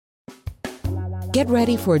Get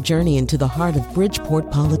ready for a journey into the heart of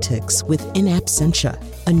Bridgeport politics with In Absentia,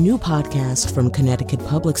 a new podcast from Connecticut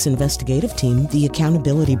Public's investigative team, The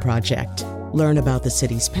Accountability Project. Learn about the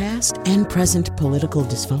city's past and present political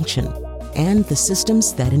dysfunction and the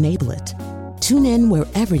systems that enable it. Tune in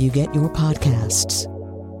wherever you get your podcasts.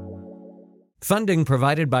 Funding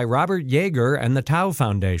provided by Robert Yeager and the Tau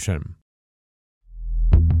Foundation.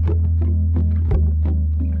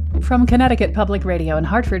 From Connecticut Public Radio in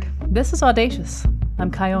Hartford, this is Audacious.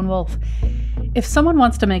 I'm Kyone Wolf. If someone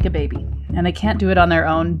wants to make a baby and they can't do it on their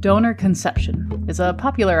own, donor conception is a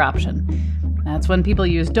popular option. That's when people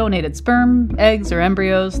use donated sperm, eggs, or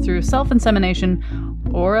embryos through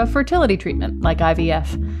self-insemination or a fertility treatment like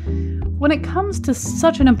IVF. When it comes to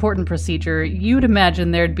such an important procedure, you'd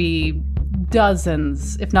imagine there'd be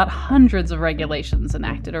dozens, if not hundreds of regulations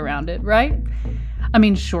enacted around it, right? I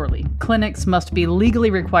mean, surely, clinics must be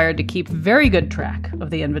legally required to keep very good track of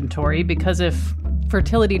the inventory, because if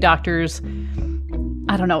fertility doctors,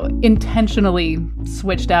 intentionally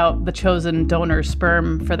switched out the chosen donor's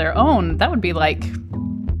sperm for their own, that would be like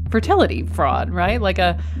fertility fraud, right? Like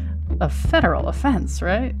a federal offense,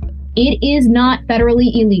 right? It is not federally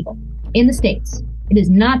illegal in the States. It is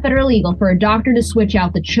not federally illegal for a doctor to switch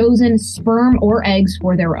out the chosen sperm or eggs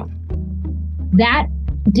for their own. That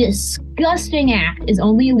disgusting act is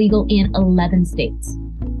only illegal in 11 states.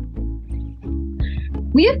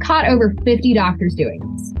 We have caught over 50 doctors doing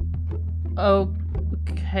this.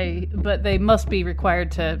 Okay, but they must be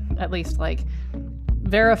required to at least,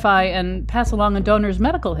 verify and pass along a donor's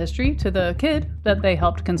medical history to the kid that they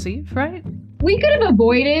helped conceive, right? We could have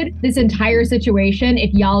avoided this entire situation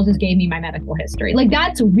if y'all just gave me my medical history.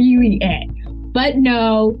 That's really it. But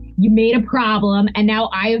no, you made a problem, and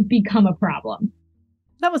now I have become a problem.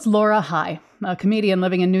 That was Laura High, a comedian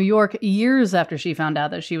living in New York years after she found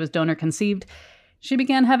out that she was donor conceived. She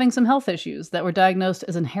began having some health issues that were diagnosed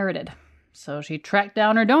as inherited. So she tracked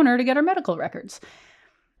down her donor to get her medical records.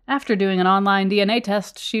 After doing an online DNA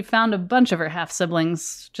test, she found a bunch of her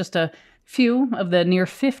half-siblings, just a few of the near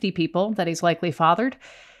 50 people that he's likely fathered.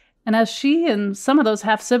 And as she and some of those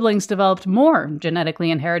half-siblings developed more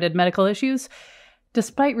genetically inherited medical issues,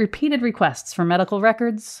 despite repeated requests for medical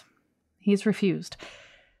records, he's refused,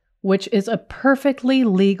 which is a perfectly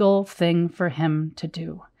legal thing for him to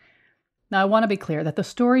do. Now, I want to be clear that the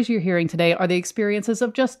stories you're hearing today are the experiences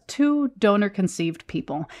of just 2 donor-conceived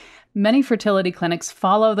people. Many fertility clinics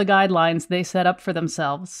follow the guidelines they set up for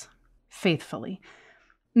themselves faithfully.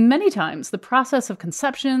 Many times, the process of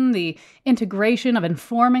conception, the integration of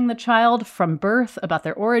informing the child from birth about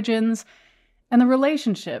their origins, and the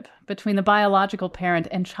relationship between the biological parent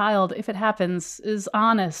and child, if it happens, is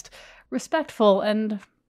honest, respectful, and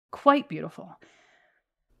quite beautiful.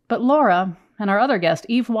 But Laura and our other guest,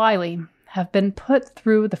 Eve Wiley, have been put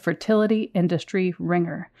through the fertility industry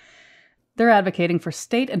ringer. They're advocating for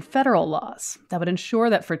state and federal laws that would ensure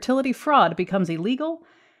that fertility fraud becomes illegal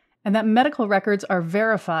and that medical records are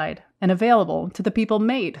verified and available to the people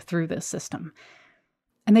made through this system.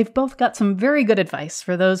 And they've both got some very good advice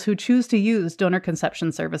for those who choose to use donor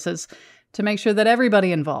conception services to make sure that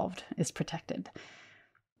everybody involved is protected.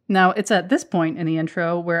 Now, it's at this point in the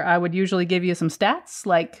intro where I would usually give you some stats,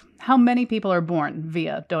 like how many people are born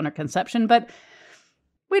via donor conception, but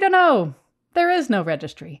we don't know. There is no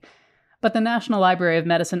registry. But the National Library of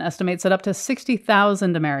Medicine estimates that up to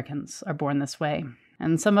 60,000 Americans are born this way,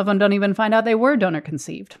 and some of them don't even find out they were donor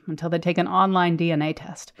conceived until they take an online DNA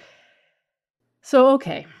test. So,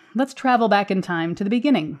 okay, let's travel back in time to the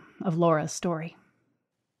beginning of Laura's story.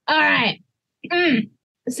 All right.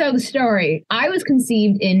 So the story, I was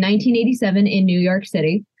conceived in 1987 in New York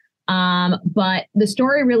City, but the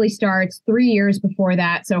story really starts 3 years before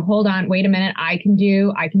that. So hold on, wait a minute. I can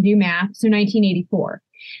do math. So 1984.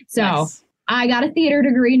 So yes. I got a theater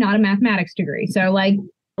degree, not a mathematics degree. So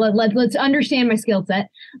let's understand my skill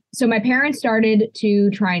set. So my parents started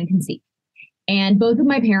to try and conceive, and both of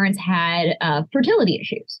my parents had fertility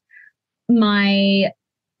issues. My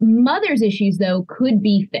mother's issues, though, could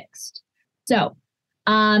be fixed. So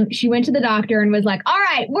she went to the doctor and was like, all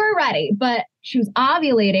right, we're ready. But she was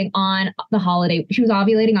ovulating on the holiday. She was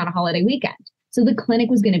ovulating on a holiday weekend. So the clinic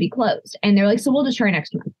was going to be closed. And they're like, so we'll just try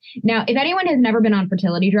next month. Now, if anyone has never been on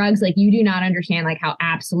fertility drugs, you do not understand how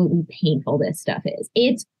absolutely painful this stuff is.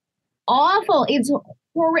 It's awful. It's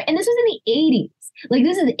horrible. And this was in the 80s.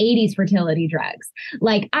 This is 80s fertility drugs.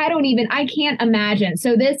 I can't imagine.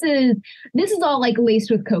 So this is all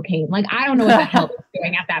laced with cocaine. I don't know what the hell they're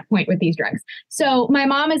doing at that point with these drugs. So my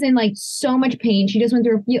mom is in so much pain. She just went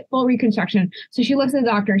through a full reconstruction. So she looks at the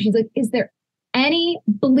doctor and she's like, is there any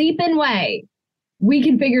bleeping way we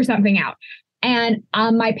can figure something out? And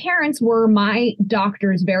my parents were my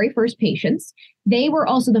doctor's very first patients. They were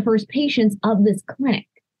also the first patients of this clinic.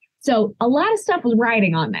 So a lot of stuff was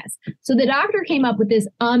riding on this. So the doctor came up with this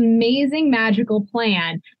amazing magical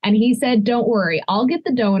plan. And he said, don't worry, I'll get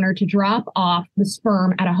the donor to drop off the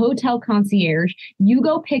sperm at a hotel concierge. You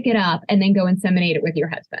go pick it up and then go inseminate it with your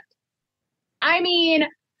husband. I mean,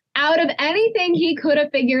 out of anything he could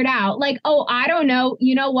have figured out, like, oh, I don't know,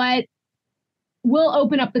 you know what? We'll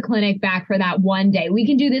open up the clinic back for that one day. We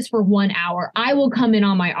can do this for 1 hour. I will come in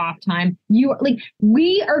on my off time.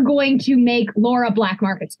 We are going to make Laura black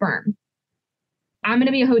market sperm. I'm going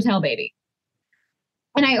to be a hotel baby.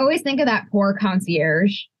 And I always think of that poor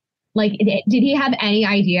concierge. Like, did he have any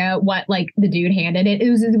idea what, like, the dude handed it?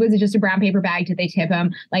 Was it just a brown paper bag? Did they tip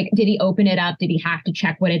him? Like, did he open it up? Did he have to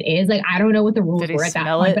check what it is? Like, I don't know what the rules were at that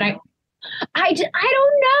point, but I don't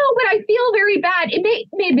know, but I feel very bad. It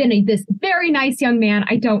may have been this very nice young man.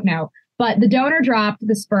 I don't know. But the donor dropped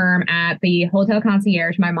the sperm at the hotel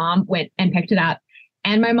concierge. My mom went and picked it up.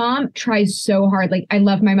 And my mom tries so hard. Like, I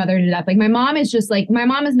love my mother to death. Like, my mom is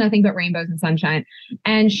nothing but rainbows and sunshine.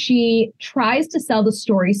 And she tries to sell the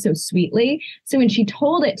story so sweetly. So when she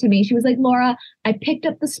told it to me, she was like, Laura, I picked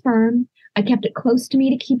up the sperm. I kept it close to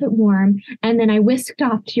me to keep it warm. And then I whisked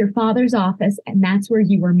off to your father's office. And that's where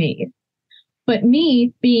you were made. But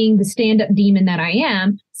me, being the stand-up demon that I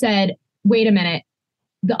am, said, wait a minute,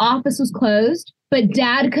 the office was closed, but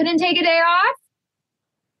dad couldn't take a day off?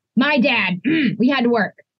 My dad, we had to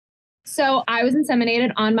work. So I was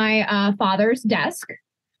inseminated on my father's desk,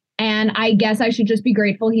 and I guess I should just be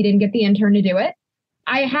grateful he didn't get the intern to do it.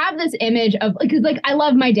 I have this image of, because like I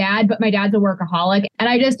love my dad, but my dad's a workaholic, and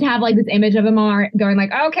I just have like this image of him going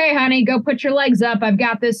like, okay, honey, go put your legs up. I've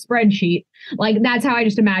got this spreadsheet. Like, that's how I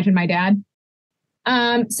just imagine my dad.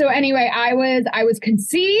 So anyway, I was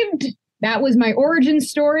conceived. That was my origin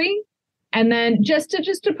story. And then just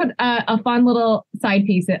to put a fun little side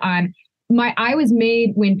piece on, I was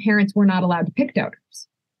made when parents were not allowed to pick donors.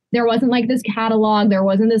 There wasn't like this catalog. There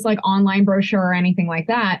wasn't this like online brochure or anything like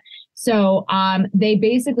that. So they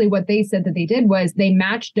basically, what they said that they did was they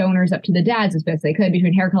matched donors up to the dads as best they could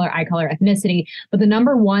between hair color, eye color, ethnicity. But the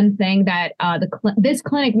number one thing that this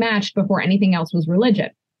clinic matched before anything else was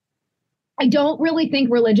religion. I don't really think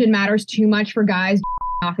religion matters too much for guys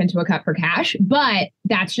off into a cup for cash, but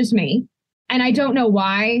that's just me. And I don't know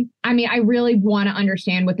why. I mean, I really want to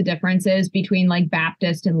understand what the difference is between like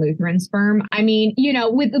Baptist and Lutheran sperm. I mean, you know,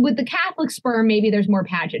 with the Catholic sperm, maybe there's more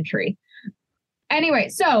pageantry. Anyway,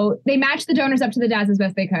 so they matched the donors up to the dads as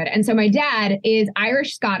best they could. And so my dad is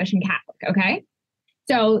Irish, Scottish, and Catholic. Okay.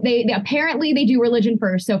 So they apparently they do religion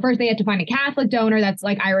first. So first they had to find a Catholic donor that's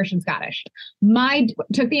like Irish and Scottish.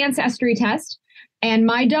 Took the ancestry test, and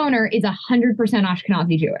my donor is 100%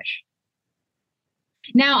 Ashkenazi Jewish.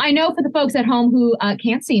 Now, I know for the folks at home who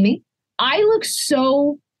can't see me, I look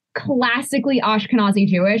so classically Ashkenazi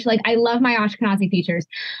Jewish. Like, I love my Ashkenazi features.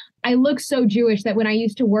 I look so Jewish that when I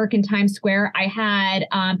used to work in Times Square, I had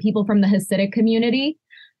people from the Hasidic community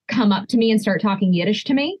come up to me and start talking Yiddish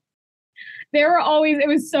to me. And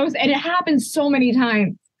it happens so many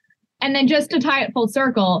times. And then just to tie it full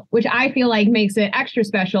circle, which I feel like makes it extra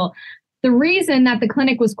special, the reason that the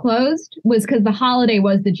clinic was closed was because the holiday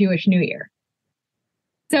was the Jewish New Year.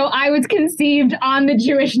 So I was conceived on the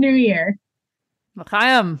Jewish New Year.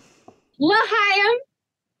 L'chaim. L'chaim.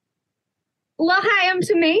 L'chaim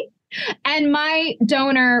to me. And my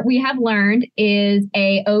donor, we have learned, is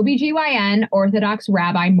a OBGYN Orthodox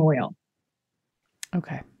Rabbi Moyle.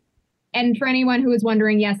 Okay. And for anyone who is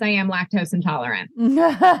wondering, yes, I am lactose intolerant.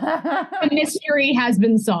 The mystery has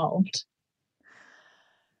been solved.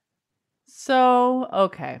 So,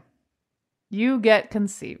 okay. You get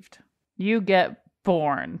conceived. You get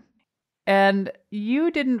born. And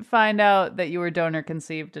you didn't find out that you were donor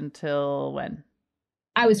conceived until when?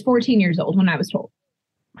 I was 14 years old when I was told.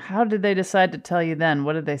 How did they decide to tell you then?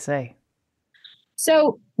 What did they say?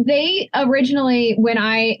 So they originally, when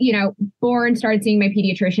I, born, started seeing my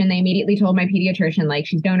pediatrician, they immediately told my pediatrician, like,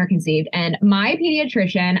 she's donor conceived. And my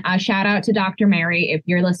pediatrician, shout out to Dr. Mary, if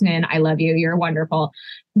you're listening, I love you. You're wonderful.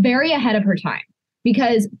 Very ahead of her time.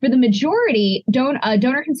 Because for the majority,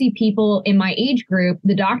 donor conceived people in my age group,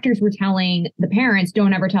 the doctors were telling the parents,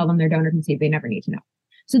 don't ever tell them they're donor conceived. They never need to know.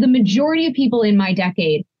 So the majority of people in my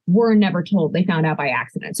decade were never told. They found out by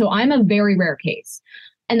accident. So I'm a very rare case.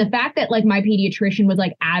 And the fact that like my pediatrician was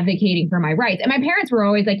like advocating for my rights, and my parents were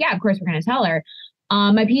always like, yeah, of course we're going to tell her.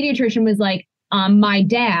 My pediatrician was like, my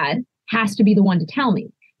dad has to be the one to tell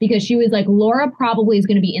me, because she was like, Laura probably is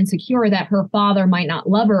going to be insecure that her father might not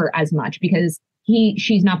love her as much because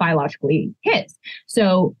she's not biologically his.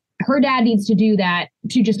 So her dad needs to do that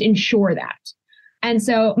to just ensure that. And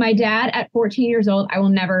so my dad at 14 years old, I will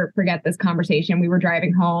never forget this conversation. We were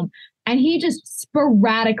driving home and he just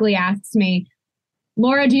sporadically asks me,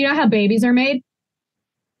 Laura, do you know how babies are made?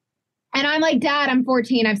 And I'm like, Dad, I'm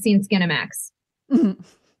 14. I've seen Skinamax.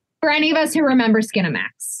 For any of us who remember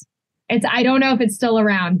Skinamax, I don't know if it's still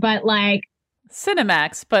around, but like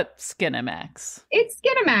Cinemax, but Skinamax. It's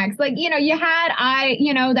Skinamax. Like, you had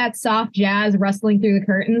that soft jazz rustling through the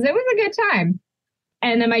curtains. It was a good time.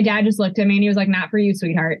 And then my dad just looked at me and he was like, not for you,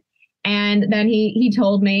 sweetheart. And then he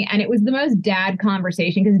told me, and it was the most dad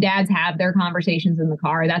conversation because dads have their conversations in the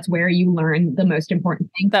car. That's where you learn the most important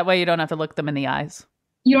thing. That way you don't have to look them in the eyes.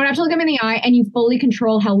 You don't have to look them in the eye and you fully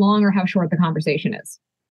control how long or how short the conversation is.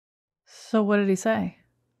 So what did he say?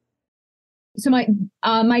 So my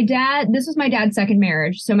dad, this was my dad's second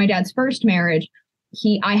marriage. So my dad's first marriage,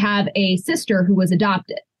 I have a sister who was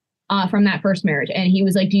adopted from that first marriage. And he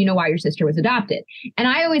was like, do you know why your sister was adopted? And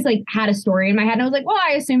I always like had a story in my head. And I was like, well,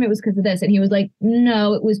 I assume it was because of this. And he was like,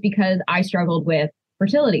 no, it was because I struggled with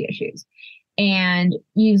fertility issues. And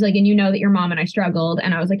he was like, and you know that your mom and I struggled.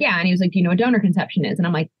 And I was like, yeah. And he was like, do you know what donor conception is? And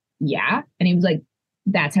I'm like, yeah. And he was like,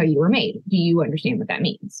 that's how you were made. Do you understand what that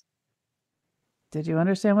means? Did you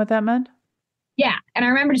understand what that meant? Yeah. And I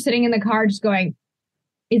remember just sitting in the car just going,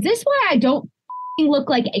 is this why I don't look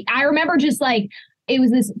like, I remember just like, it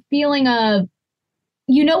was this feeling of,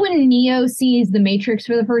 when Neo sees the Matrix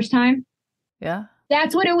for the first time? Yeah.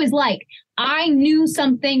 That's what it was like. I knew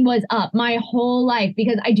something was up my whole life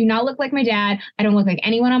because I do not look like my dad. I don't look like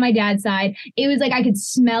anyone on my dad's side. It was like I could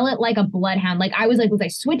smell it like a bloodhound. Like I was I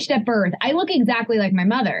switched at birth? I look exactly like my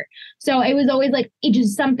mother. So it was always like, it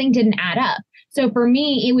just something didn't add up. So for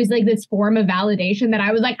me, it was like this form of validation that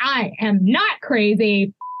I was like, I am not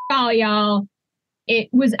crazy. All y'all. It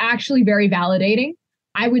was actually very validating.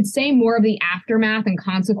 I would say more of the aftermath and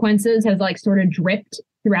consequences has like sort of dripped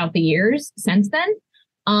throughout the years since then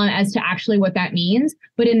as to actually what that means.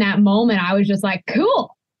 But in that moment, I was just like,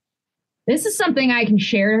 cool. This is something I can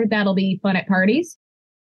share that'll be fun at parties.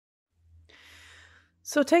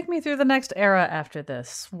 So take me through the next era after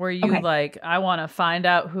this. Were you like, I want to find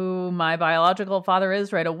out who my biological father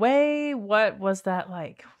is right away? What was that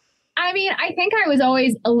like? I mean, I think I was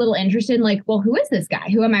always a little interested in like, well, who is this guy?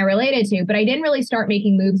 Who am I related to? But I didn't really start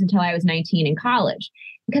making moves until I was 19 in college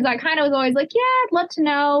because I kind of was always like, yeah, I'd love to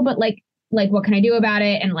know, but like, what can I do about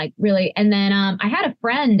it? And like, really. And then I had a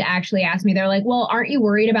friend actually ask me, they're like, well, aren't you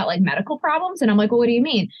worried about like medical problems? And I'm like, well, what do you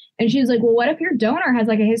mean? And she was like, well, what if your donor has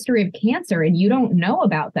like a history of cancer and you don't know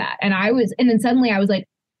about that? And then suddenly I was like,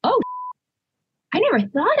 oh, I never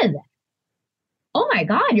thought of that. Oh my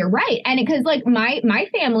God, you're right. And because like my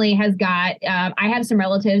family has got, I have some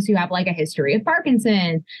relatives who have like a history of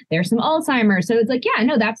Parkinson's. There's some Alzheimer's. So it's like, yeah,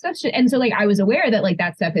 no, that stuff and so like I was aware that like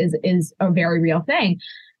that stuff is a very real thing.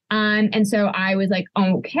 And so I was like,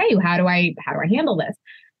 okay, how do I handle this?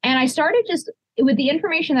 And I started just with the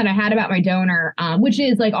information that I had about my donor, which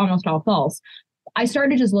is like almost all false. I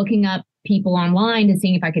started just looking up people online and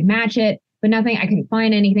seeing if I could match it. But nothing, I couldn't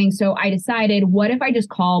find anything. So I decided, what if I just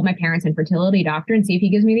call my parents' infertility doctor and see if he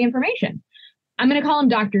gives me the information? I'm going to call him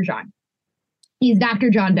Dr. John. He's Dr.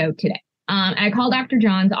 John Doe today. And I called Dr.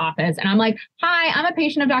 John's office and I'm like, hi, I'm a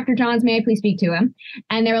patient of Dr. John's. May I please speak to him?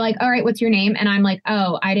 And they're like, all right, what's your name? And I'm like,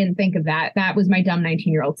 oh, I didn't think of that. That was my dumb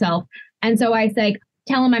 19-year-old self. And so I said,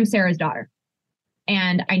 tell him I'm Sarah's daughter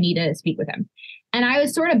and I need to speak with him. And I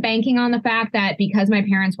was sort of banking on the fact that because my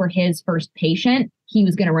parents were his first patient, he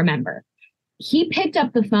was going to remember. He picked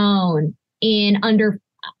up the phone in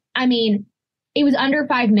it was under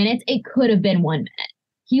 5 minutes. It could have been 1 minute.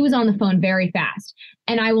 He was on the phone very fast.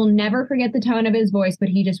 And I will never forget the tone of his voice, but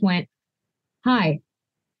he just went, hi.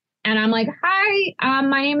 And I'm like, hi,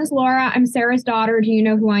 my name is Laura. I'm Sarah's daughter. Do you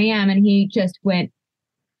know who I am? And he just went,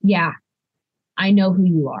 yeah, I know who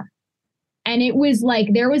you are. And it was like,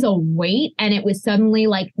 there was a weight and it was suddenly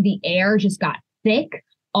like the air just got thick.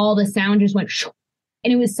 All the sound just went shoo.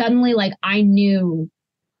 And it was suddenly like, I knew,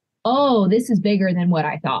 oh, this is bigger than what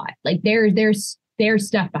I thought. Like there's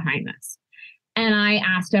stuff behind this. And I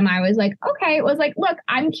asked him, I was like, okay, it was like, look,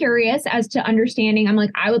 I'm curious as to understanding. I'm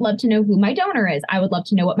like, I would love to know who my donor is. I would love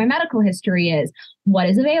to know what my medical history is, what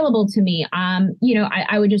is available to me. I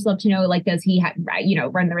would just love to know, like, does he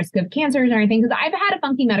run the risk of cancers or anything? Because I've had a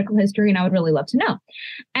funky medical history and I would really love to know.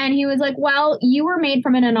 And he was like, well, you were made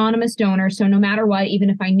from an anonymous donor. So no matter what, even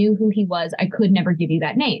if I knew who he was, I could never give you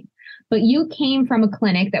that name. But you came from a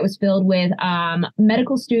clinic that was filled with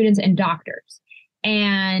medical students and doctors.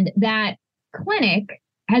 And that clinic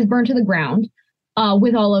has burned to the ground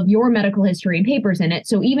with all of your medical history and papers in it.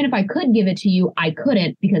 So even if I could give it to you, I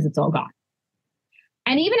couldn't because it's all gone.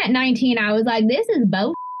 And even at 19, I was like, this is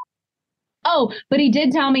both. Oh, but he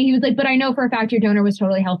did tell me, he was like, but I know for a fact your donor was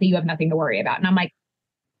totally healthy. You have nothing to worry about. And I'm like,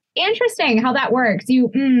 interesting how that works.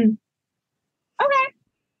 Okay.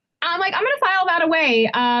 I'm like, I'm going to file that away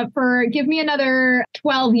give me another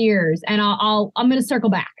 12 years and I'm going to circle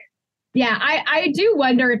back. Yeah, I do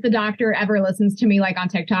wonder if the doctor ever listens to me like on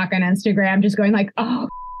TikTok and Instagram, just going like, oh,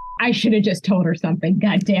 I should have just told her something.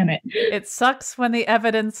 God damn it. It sucks when the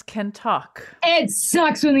evidence can talk. It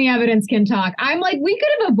sucks when the evidence can talk. I'm like, we could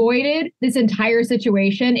have avoided this entire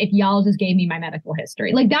situation if y'all just gave me my medical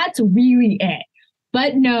history. Like, that's really it.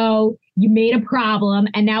 But no, you made a problem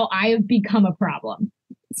and now I have become a problem.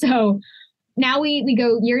 So now we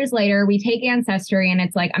go years later, we take Ancestry and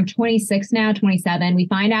it's like, I'm 26 now, 27. We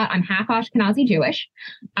find out I'm half Ashkenazi Jewish.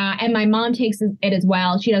 And my mom takes it as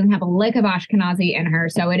well. She doesn't have a lick of Ashkenazi in her.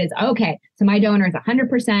 So it is okay. So my donor is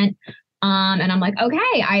 100%. And I'm like,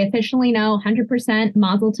 okay, I officially know 100%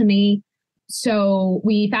 mazel to me. So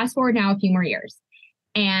we fast forward now a few more years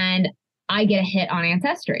and I get a hit on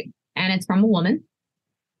Ancestry and it's from a woman.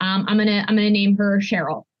 I'm gonna name her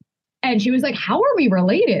Cheryl. And she was like, how are we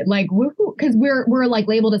related? Like, because we're like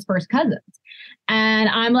labeled as first cousins. And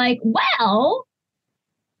I'm like, well,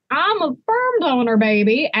 I'm a sperm donor,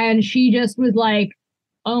 baby. And she just was like,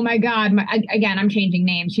 oh my God. Again, I'm changing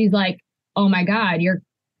names. She's like, oh my God,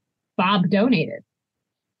 Bob donated.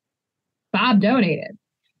 Bob donated.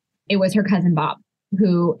 It was her cousin Bob,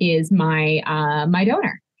 who is my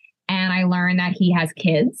donor. And I learned that he has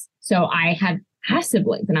kids. So I have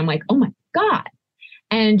siblings. And I'm like, oh my God.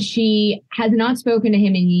 And she has not spoken to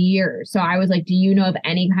him in years. So I was like, do you know of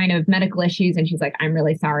any kind of medical issues? And she's like, I'm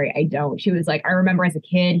really sorry, I don't. She was like, I remember as a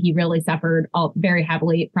kid, he really suffered very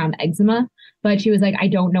heavily from eczema. But she was like, I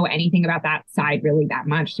don't know anything about that side really that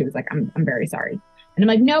much. She was like, I'm very sorry. And I'm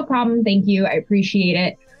like, no problem. Thank you. I appreciate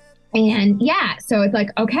it. And yeah, so it's like,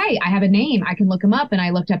 okay, I have a name. I can look him up. And I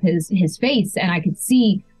looked up his face and I could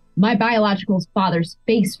see my biological father's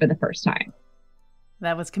face for the first time.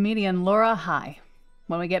 That was comedian Laura High.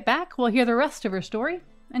 When we get back, we'll hear the rest of her story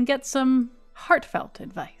and get some heartfelt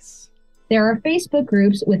advice. There are Facebook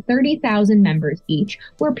groups with 30,000 members each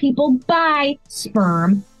where people buy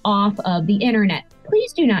sperm off of the internet.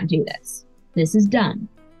 Please do not do this. This is dumb.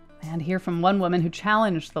 And hear from one woman who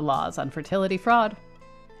challenged the laws on fertility fraud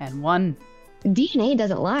and one. DNA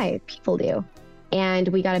doesn't lie. People do. And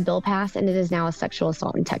we got a bill passed, and it is now a sexual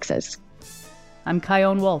assault in Texas. I'm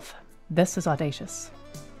Kyone Wolf. This is Audacious.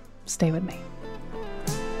 Stay with me.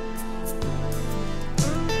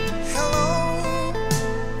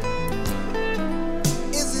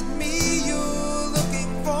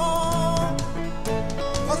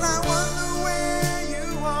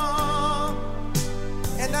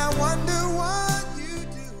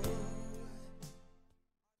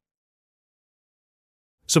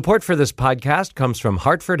 Support for this podcast comes from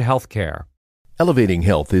Hartford Healthcare. Elevating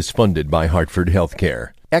Health is funded by Hartford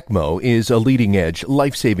Healthcare. ECMO is a leading-edge,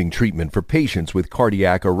 life-saving treatment for patients with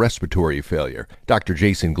cardiac or respiratory failure. Dr.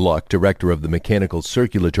 Jason Gluck, director of the Mechanical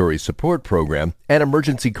Circulatory Support Program and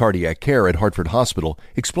Emergency Cardiac Care at Hartford Hospital,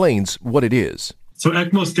 explains what it is. So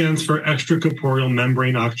ECMO stands for extracorporeal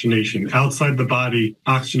membrane oxygenation, outside the body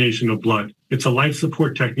oxygenation of blood. It's a life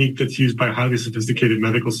support technique that's used by highly sophisticated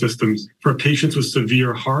medical systems for patients with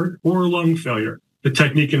severe heart or lung failure. The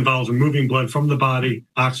technique involves removing blood from the body,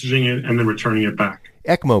 oxygenating it, and then returning it back.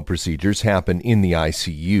 ECMO procedures happen in the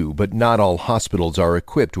ICU, but not all hospitals are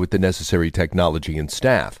equipped with the necessary technology and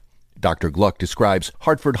staff. Dr. Gluck describes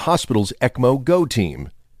Hartford Hospital's ECMO Go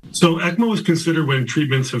team. So ECMO is considered when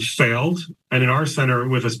treatments have failed. And in our center,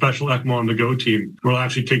 with a special ECMO on the Go team, we'll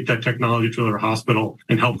actually take that technology to their hospital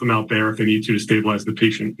and help them out there if they need to stabilize the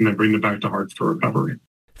patient and then bring them back to Hartford for recovery.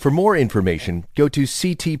 For more information, go to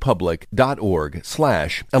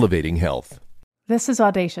ctpublic.org/elevatinghealth. This is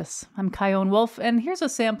Audacious. I'm Kyone Wolf, and here's a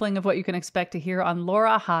sampling of what you can expect to hear on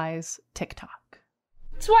Laura High's TikTok.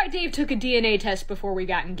 That's why Dave took a DNA test before we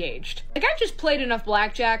got engaged. Like, I've just played enough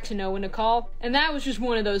blackjack to know when to call, and that was just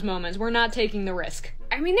one of those moments. We're not taking the risk.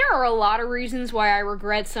 I mean, there are a lot of reasons why I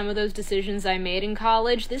regret some of those decisions I made in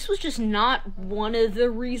college. This was just not one of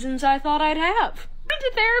the reasons I thought I'd have. I went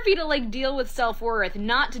to therapy to, deal with self-worth,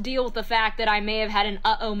 not to deal with the fact that I may have had an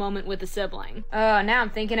uh-oh moment with a sibling. Now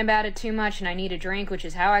I'm thinking about it too much and I need a drink, which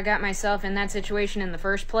is how I got myself in that situation in the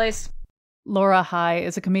first place. Laura High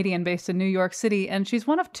is a comedian based in New York City, and she's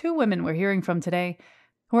one of two women we're hearing from today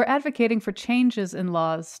who are advocating for changes in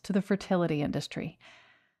laws to the fertility industry.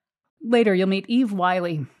 Later, you'll meet Eve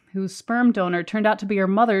Wiley, whose sperm donor turned out to be her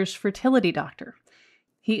mother's fertility doctor.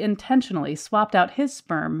 He intentionally swapped out his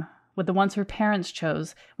sperm with the ones her parents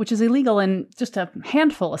chose, which is illegal in just a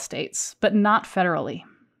handful of states, but not federally.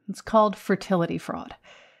 It's called fertility fraud.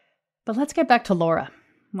 But let's get back to Laura.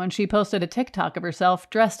 When she posted a TikTok of herself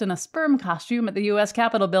dressed in a sperm costume at the U.S.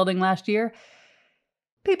 Capitol building last year,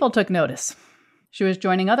 people took notice. She was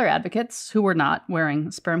joining other advocates who were not wearing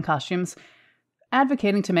sperm costumes,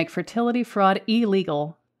 advocating to make fertility fraud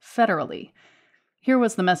illegal federally. Here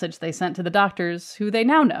was the message they sent to the doctors who they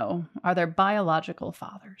now know are their biological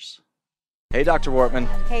fathers. Hey, Dr. Wortman.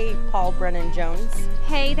 Hey, Paul Brennan Jones.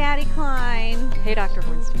 Hey, Daddy Klein. Hey, Dr.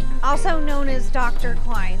 Hornstein. Also known as Dr.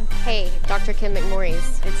 Klein. Hey, Dr. Kim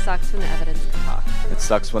McMorris. It sucks when the evidence can talk. It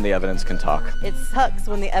sucks when the evidence can talk. It sucks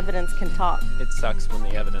when the evidence can talk. It sucks when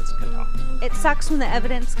the evidence can talk. It sucks when the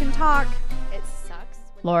evidence can talk. It sucks.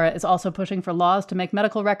 Laura is also pushing for laws to make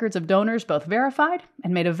medical records of donors both verified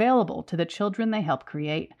and made available to the children they help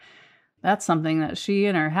create. That's something that she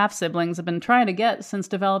and her half-siblings have been trying to get since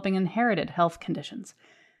developing inherited health conditions.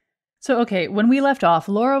 So, okay, when we left off,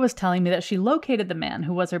 Laura was telling me that she located the man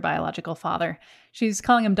who was her biological father. She's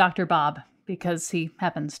calling him Dr. Bob because he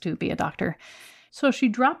happens to be a doctor. So she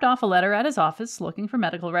dropped off a letter at his office looking for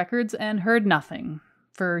medical records and heard nothing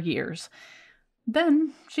for years.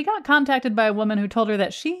 Then she got contacted by a woman who told her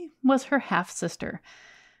that she was her half-sister,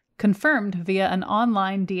 confirmed via an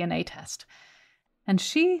online DNA test. And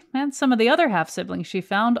she and some of the other half-siblings she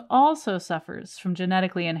found also suffers from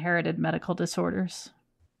genetically inherited medical disorders.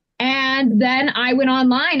 And then I went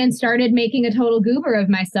online and started making a total goober of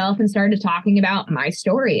myself and started talking about my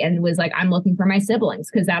story and was like, I'm looking for my siblings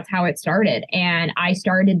because that's how it started. And I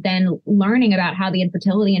started then learning about how the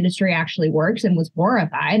infertility industry actually works and was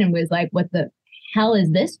horrified and was like, what the hell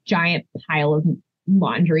is this giant pile of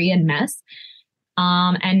laundry and mess?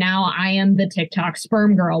 And now I am the TikTok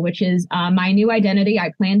sperm girl, which is my new identity.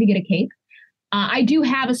 I plan to get a cape. I do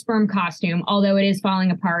have a sperm costume, although it is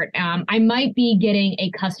falling apart. I might be getting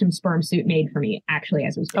a custom sperm suit made for me, actually,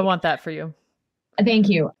 as we speak. I want that for you. Thank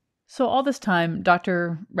you. So all this time,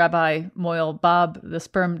 Dr. Rabbi Moyle Bob, the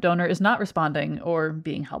sperm donor, is not responding or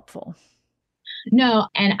being helpful. No,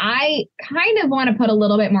 and I kind of want to put a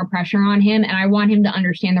little bit more pressure on him, and I want him to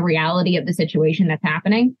understand the reality of the situation that's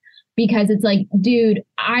happening. Because it's like, dude,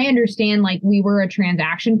 I understand like we were a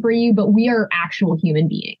transaction for you, but we are actual human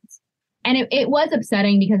beings. And it was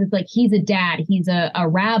upsetting because it's like, he's a dad, he's a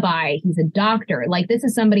rabbi, he's a doctor. Like, this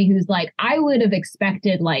is somebody who's like, I would have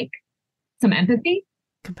expected like some empathy.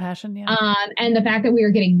 Compassion, yeah. And the fact that we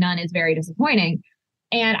are getting none is very disappointing.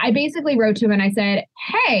 And I basically wrote to him and I said,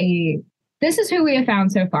 hey, this is who we have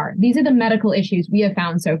found so far. These are the medical issues we have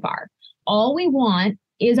found so far. All we want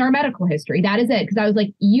is our medical history. That is it. Because I was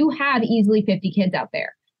like, you have easily 50 kids out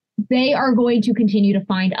there. They are going to continue to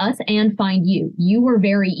find us and find you. You were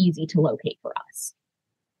very easy to locate for us.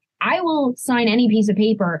 I will sign any piece of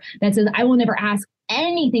paper that says I will never ask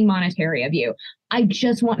anything monetary of you. I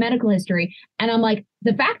just want medical history. And I'm like,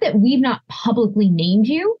 the fact that we've not publicly named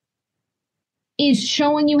you is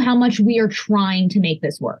showing you how much we are trying to make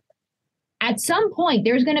this work. At some point,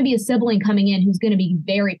 there's going to be a sibling coming in who's going to be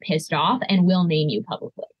very pissed off and will name you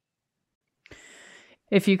publicly.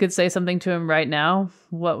 If you could say something to him right now,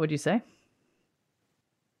 what would you say?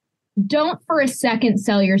 Don't for a second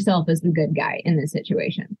sell yourself as the good guy in this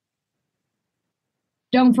situation.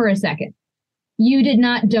 Don't for a second. You did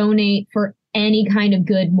not donate for any kind of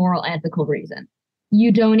good, moral, ethical reason.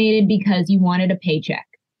 You donated because you wanted a paycheck.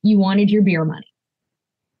 You wanted your beer money.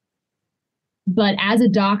 But as a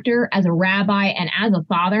doctor, as a rabbi, and as a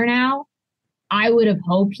father now, I would have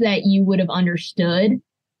hoped that you would have understood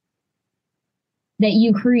that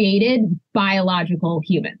you created biological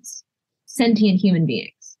humans, sentient human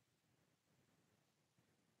beings.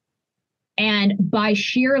 And by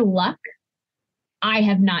sheer luck, I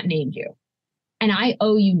have not named you. And I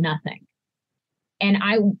owe you nothing. And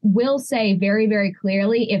I will say very, very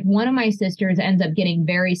clearly, if one of my sisters ends up getting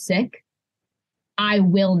very sick, I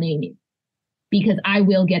will name you. Because I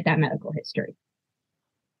will get that medical history.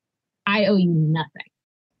 I owe you nothing.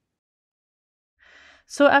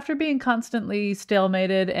 So after being constantly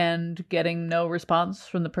stalemated and getting no response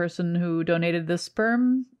from the person who donated the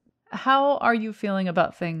sperm, how are you feeling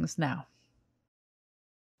about things now?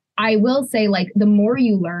 I will say, like, the more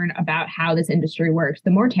you learn about how this industry works,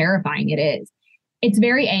 the more terrifying it is. It's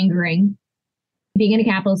very angering. Being in a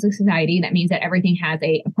capitalistic society, that means that everything has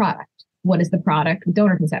a product. What is the product with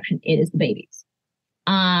donor conception? It is the babies.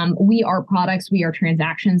 We are products, we are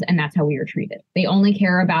transactions, and that's how we are treated. They only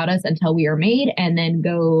care about us until we are made and then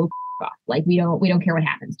go off. Like, we don't care what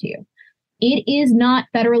happens to you. It is not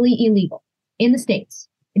federally illegal in the States.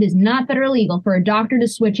 It is not federally illegal for a doctor to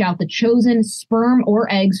switch out the chosen sperm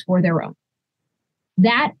or eggs for their own.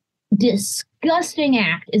 That disgusting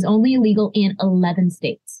act is only illegal in 11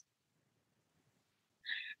 states.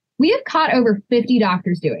 We have caught over 50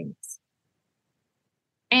 doctors doing this.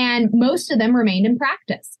 And most of them remained in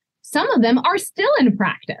practice. Some of them are still in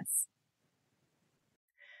practice.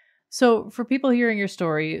 So for people hearing your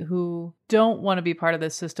story who don't want to be part of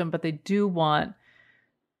this system, but they do want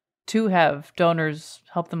to have donors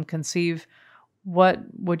help them conceive, what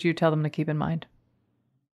would you tell them to keep in mind?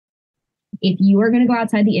 If you are going to go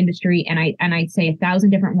outside the industry, and I say 1,000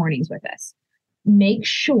 different warnings with this, make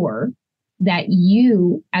sure that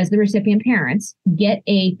you, as the recipient parents, get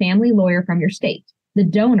a family lawyer from your state. The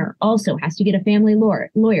donor also has to get a family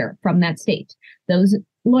lawyer from that state. Those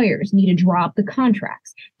lawyers need to draw up the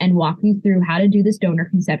contracts and walk you through how to do this donor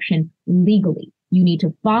conception legally. You need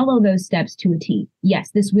to follow those steps to a T.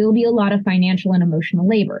 Yes, this will be a lot of financial and emotional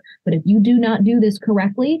labor, but if you do not do this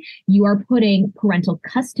correctly, you are putting parental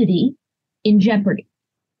custody in jeopardy.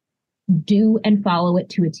 Do and follow it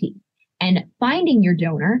to a T. And finding your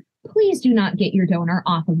donor, please do not get your donor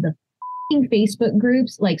off of the Facebook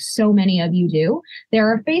groups like so many of you do. There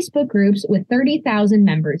are Facebook groups with 30,000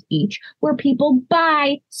 members each where people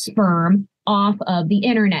buy sperm off of the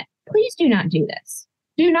internet. Please do not do this.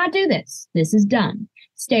 Do not do this. This is dumb.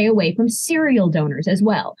 Stay away from serial donors as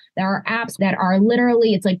well. There are apps that are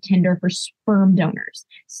literally, it's like Tinder for sperm donors.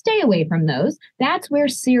 Stay away from those. That's where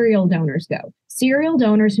serial donors go. Serial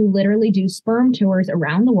donors who literally do sperm tours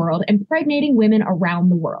around the world, impregnating women around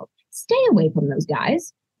the world. Stay away from those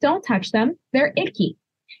guys. Don't touch them. They're icky.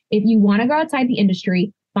 If you want to go outside the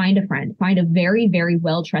industry, find a friend. Find a very, very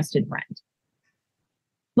well-trusted friend.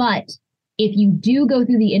 But if you do go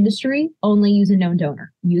through the industry, only use a known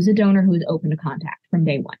donor. Use a donor who is open to contact from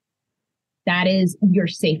day one. That is your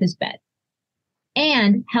safest bet.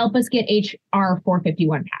 And help us get HR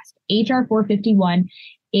 451 passed. HR 451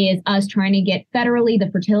 is us trying to get federally the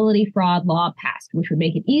fertility fraud law passed, which would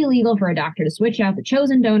make it illegal for a doctor to switch out the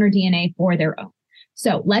chosen donor DNA for their own.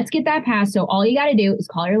 So let's get that passed. So all you got to do is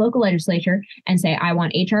call your local legislature and say, I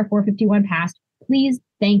want HR 451 passed. Please,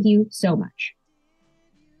 thank you so much.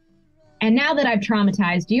 And now that I've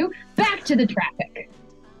traumatized you, back to the traffic.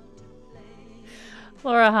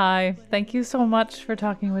 Laura, hi. Thank you so much for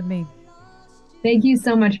talking with me. Thank you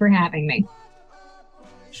so much for having me.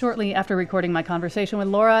 Shortly after recording my conversation with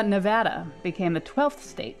Laura, Nevada became the 12th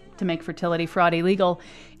state to make fertility fraud illegal.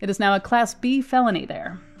 It is now a Class B felony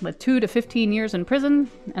there, with 2 to 15 years in prison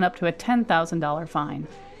and up to a $10,000 fine.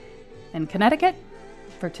 In Connecticut,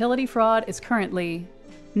 fertility fraud is currently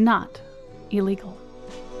not illegal.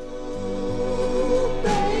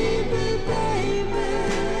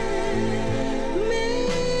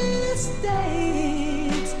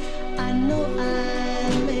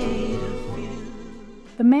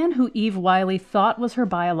 The man who Eve Wiley thought was her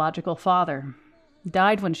biological father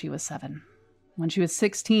died when she was 7. When she was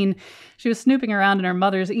 16, she was snooping around in her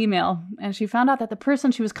mother's email, and she found out that the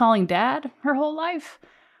person she was calling Dad her whole life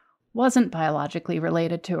wasn't biologically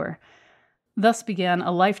related to her. Thus began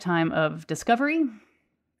a lifetime of discovery,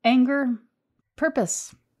 anger,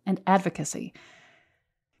 purpose, and advocacy.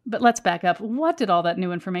 But let's back up. What did all that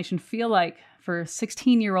new information feel like for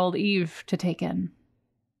 16-year-old Eve to take in?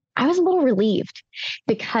 I was a little relieved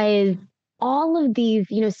because all of these,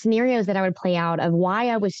 scenarios that I would play out of why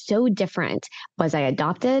I was so different. Was I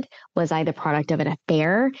adopted? Was I the product of an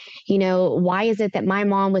affair? Why is it that my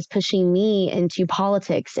mom was pushing me into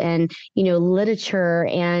politics and, literature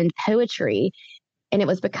and poetry? And it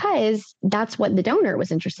was because that's what the donor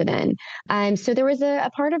was interested in. So there was a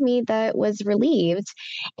part of me that was relieved.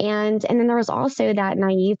 And then there was also that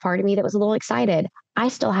naive part of me that was a little excited. I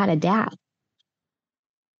still had a dad.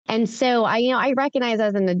 And so I recognize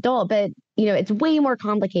as an adult, but it's way more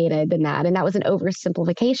complicated than that. And that was an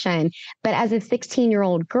oversimplification. But as a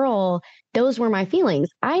 16-year-old girl, those were my feelings.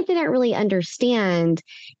 I didn't really understand,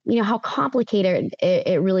 how complicated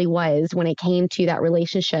it really was when it came to that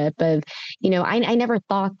relationship of, I never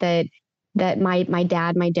thought that my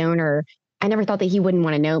dad, my donor, I never thought that he wouldn't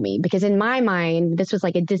want to know me, because in my mind, this was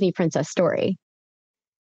like a Disney princess story.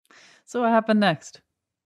 So what happened next?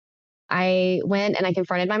 I went and I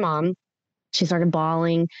confronted my mom. She started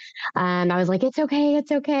bawling. I was like, it's okay.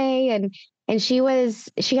 It's okay. And she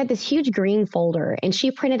had this huge green folder, and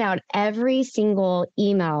she printed out every single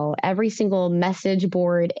email, every single message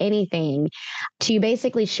board, anything, to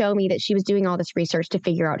basically show me that she was doing all this research to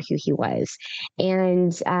figure out who he was.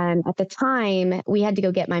 And at the time, we had to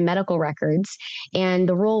go get my medical records. And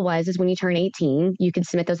the rule is when you turn 18, you can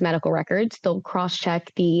submit those medical records. They'll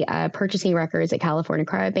cross-check the purchasing records at California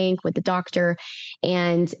Cryobank with the doctor,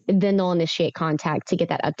 and then they'll initiate contact to get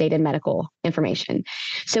that updated medical information.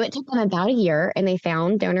 So it took them about a year and they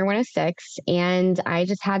found donor 106. And I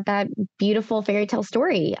just had that beautiful fairy tale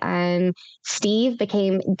story. Steve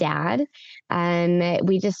became dad.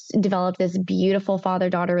 We just developed this beautiful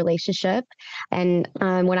father-daughter relationship. And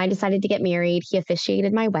when I decided to get married, he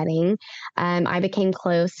officiated my wedding. I became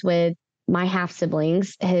close with my half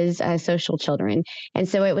siblings, his social children. And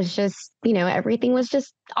so it was just, everything was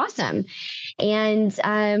just awesome. And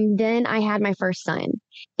then I had my first son,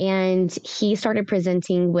 and he started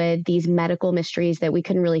presenting with these medical mysteries that we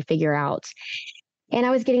couldn't really figure out. And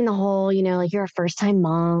I was getting the whole, like, you're a first time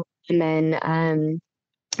mom. And then,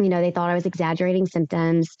 they thought I was exaggerating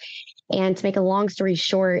symptoms. And to make a long story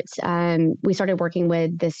short, we started working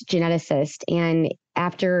with this geneticist. And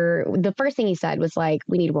after the first thing he said was like,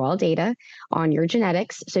 we need raw data on your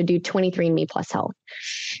genetics. So do 23andMe plus health.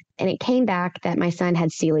 And it came back that my son had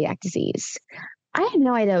celiac disease. I had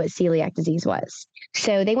no idea what celiac disease was.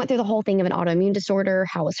 So they went through the whole thing of an autoimmune disorder,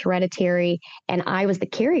 how it's hereditary, and I was the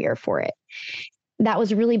carrier for it. That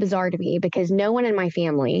was really bizarre to me because no one in my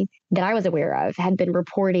family that I was aware of had been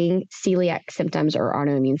reporting celiac symptoms or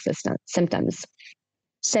autoimmune symptoms.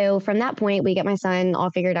 So from that point, we get my son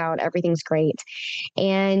all figured out. Everything's great.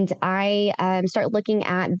 And I start looking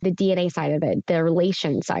at the DNA side of it, the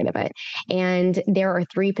relation side of it. And there are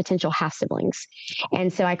 3 potential half siblings.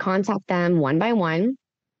 And so I contact them one by one.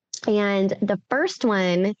 And the first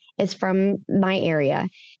one is from my area.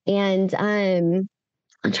 And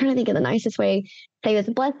I'm trying to think of the nicest way to say this.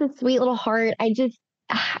 Bless his sweet little heart. I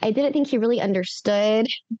didn't think he really understood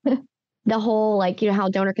the whole, how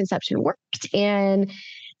donor conception worked. And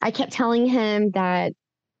I kept telling him that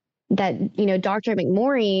Dr.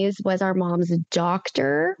 McMorris was our mom's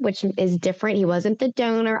doctor, which is different. He wasn't the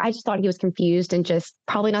donor. I just thought he was confused and just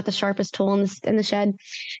probably not the sharpest tool in the shed.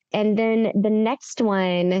 And then the next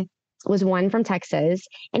one was one from Texas,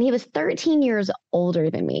 and he was 13 years older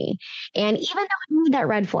than me. And even though I had that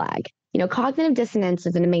red flag, cognitive dissonance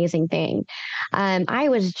is an amazing thing. I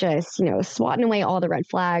was just, swatting away all the red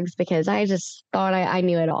flags because I just thought I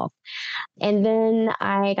knew it all. And then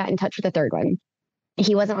I got in touch with the third one.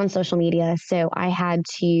 He wasn't on social media, so I had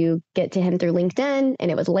to get to him through LinkedIn,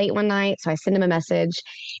 and it was late one night, so I sent him a message,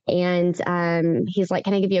 and he's like,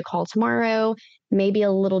 can I give you a call tomorrow? Maybe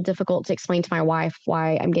a little difficult to explain to my wife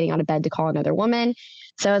why I'm getting out of bed to call another woman.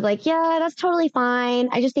 So I was like, yeah, that's totally fine.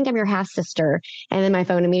 I just think I'm your half sister. And then my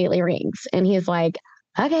phone immediately rings, and he's like,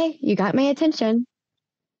 okay, you got my attention.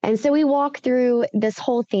 And so we walk through this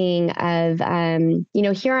whole thing of,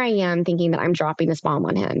 here I am thinking that I'm dropping this bomb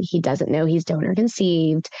on him. He doesn't know he's donor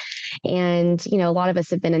conceived. And, a lot of us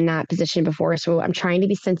have been in that position before. So I'm trying to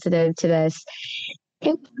be sensitive to this.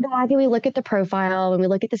 And we go back and we look at the profile and we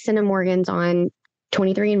look at the centimorgans on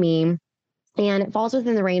 23andMe. And it falls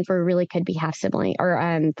within the range where we really could be half sibling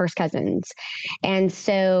or first cousins. And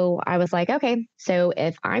so I was like, okay, so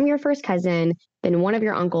if I'm your first cousin, then one of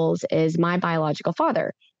your uncles is my biological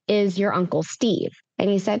father. Is your uncle Steve? And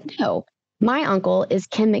he said, no, my uncle is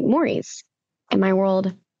Kim McMorris. And my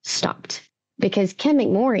world stopped because Kim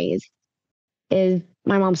McMorris is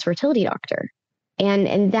my mom's fertility doctor.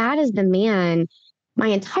 And that is the man my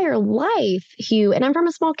entire life who, and I'm from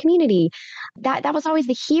a small community, that was always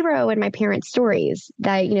the hero in my parents' stories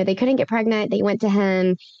that, they couldn't get pregnant. They went to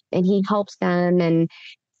him and he helped them.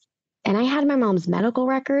 And I had my mom's medical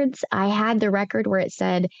records. I had the record where it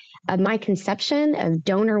said my conception of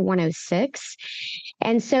donor 106.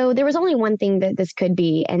 And so there was only one thing that this could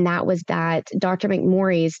be, and that was that Dr.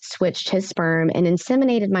 McMorris switched his sperm and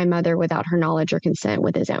inseminated my mother without her knowledge or consent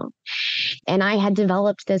with his own. And I had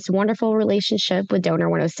developed this wonderful relationship with donor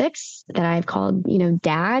 106 that I've called,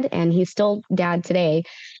 dad, and he's still dad today.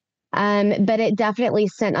 But it definitely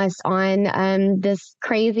sent us on this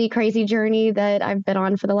crazy, crazy journey that I've been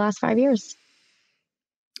on for the last 5 years.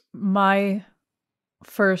 My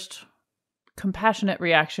first compassionate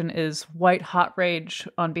reaction is white hot rage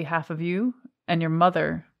on behalf of you and your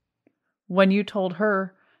mother. When you told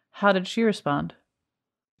her, how did she respond?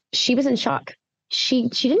 She was in shock. She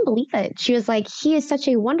didn't believe it. She was like, he is such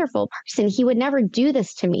a wonderful person. He would never do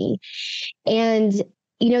this to me. And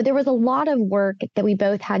there was a lot of work that we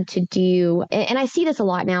both had to do. And I see this a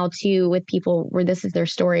lot now, too, with people where this is their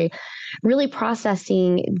story, really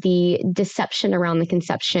processing the deception around the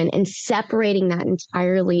conception and separating that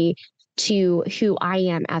entirely to who I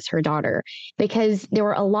am as her daughter. Because there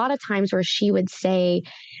were a lot of times where she would say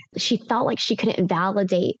she felt like she couldn't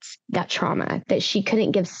validate that trauma, that she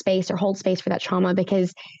couldn't give space or hold space for that trauma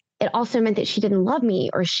because it also meant that she didn't love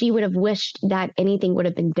me, or she would have wished that anything would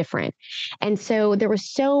have been different. And so there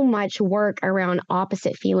was so much work around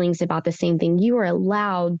opposite feelings about the same thing. You are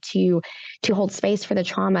allowed to hold space for the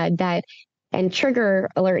trauma that and trigger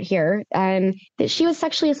alert here, that she was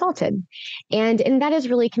sexually assaulted. And that is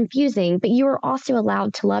really confusing, but you were also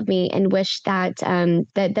allowed to love me and wish that,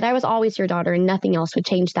 that I was always your daughter and nothing else would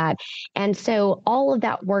change that. And so all of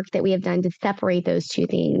that work that we have done to separate those two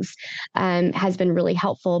things, has been really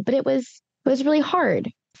helpful, but it was really hard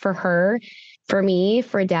for her, for me,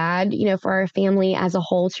 for Dad, for our family as a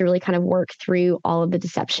whole to really kind of work through all of the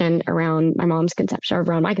deception around my mom's conception, or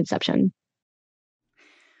around my conception.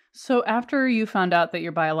 So after you found out that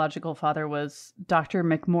your biological father was Dr.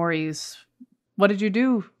 McMorris, what did you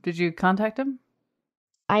do? Did you contact him?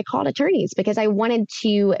 I called attorneys because I wanted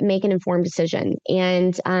to make an informed decision.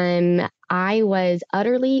 And I was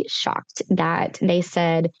utterly shocked that they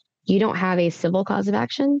said, you don't have a civil cause of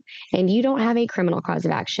action and you don't have a criminal cause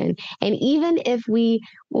of action. And even if we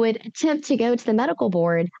would attempt to go to the medical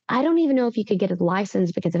board, I don't even know if you could get a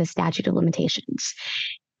license because of a statute of limitations.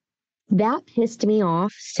 That pissed me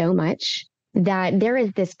off so much that there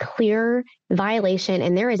is this clear violation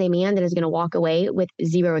and there is a man that is going to walk away with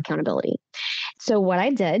zero accountability. So what I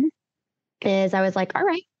did is I was like, all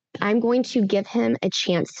right, I'm going to give him a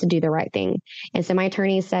chance to do the right thing. And so my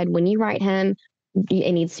attorney said, when you write him,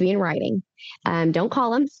 it needs to be in writing. Don't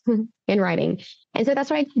call him in writing. And so that's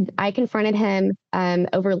what I did. I confronted him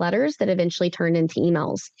over letters that eventually turned into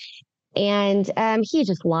emails. And he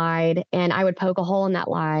just lied, and I would poke a hole in that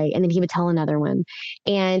lie, and then he would tell another one.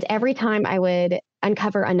 And every time I would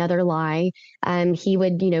uncover another lie, he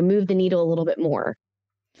would, move the needle a little bit more.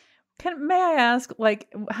 May I ask,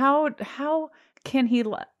 how can he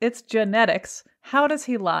lie? It's genetics. How does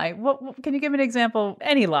he lie? What can you give me an example?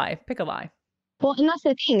 Any lie. Pick a lie. Well, and that's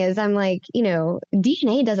the thing is I'm like,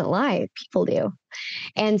 DNA doesn't lie. People do.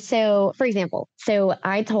 And so, for example,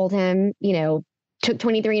 I told him, took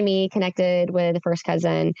 23andMe, connected with a first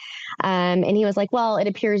cousin. And he was like, well, it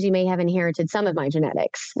appears you may have inherited some of my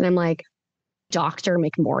genetics. And I'm like, Dr.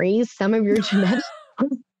 McMorris, some of your genetics?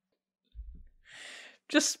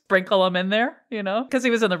 Just sprinkle them in there, because he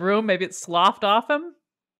was in the room. Maybe it sloughed off him.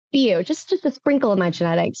 Just a sprinkle of my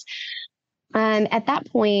genetics. At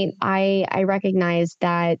that point, I recognized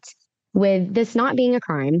that with this not being a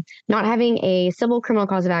crime, not having a civil criminal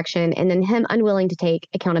cause of action, and then him unwilling to take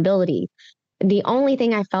accountability, the only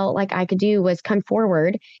thing I felt like I could do was come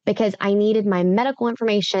forward because I needed my medical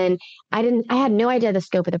information. I had no idea the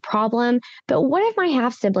scope of the problem, but what if my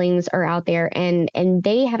half siblings are out there and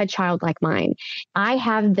they have a child like mine? I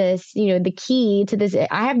have this, the key to this,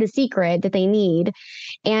 I have the secret that they need,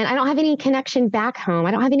 and I don't have any connection back home.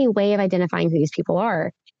 I don't have any way of identifying who these people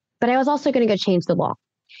are, but I was also going to go change the law.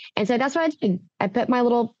 And so that's what I did. I put my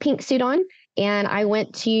little pink suit on and I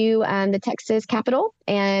went to the Texas Capitol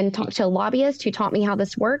and talked to a lobbyist who taught me how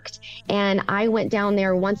this worked. And I went down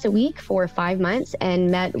there once a week for 5 months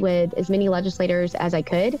and met with as many legislators as I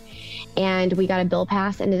could. And we got a bill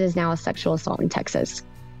passed, and it is now a sexual assault in Texas.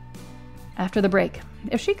 After the break,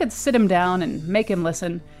 if she could sit him down and make him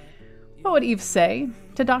listen, what would Eve say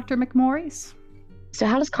to Dr. McMorris? So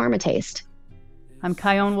how does karma taste? I'm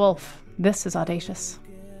Kyone Wolf. This is Audacious.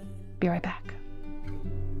 Be right back.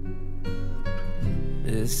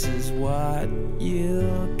 This is what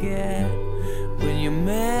you get when you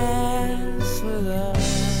mess with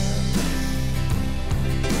us.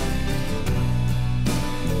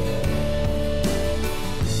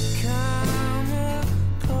 Karma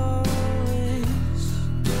police,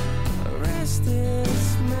 arrest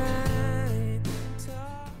this man.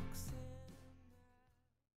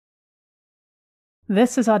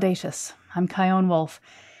 This is Audacious. I'm Kyone Wolf.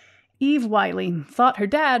 Eve Wiley thought her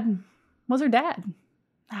dad was her dad.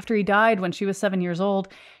 After he died when she was 7 years old,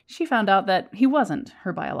 she found out that he wasn't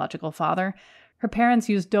her biological father. Her parents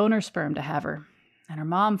used donor sperm to have her, and her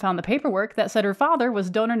mom found the paperwork that said her father was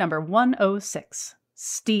donor number 106,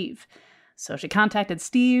 Steve. So she contacted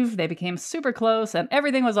Steve, they became super close, and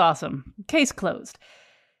everything was awesome. Case closed.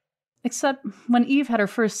 Except when Eve had her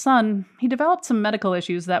first son, he developed some medical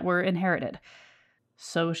issues that were inherited.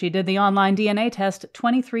 So she did the online DNA test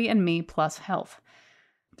 23andMe Plus Health.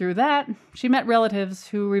 Through that, she met relatives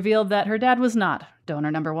who revealed that her dad was not donor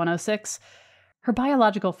number 106. Her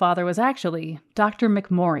biological father was actually Dr.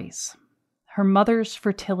 McMorris, her mother's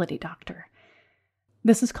fertility doctor.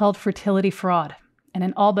 This is called fertility fraud, and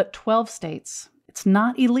in all but 12 states, it's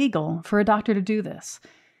not illegal for a doctor to do this.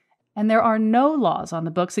 And there are no laws on the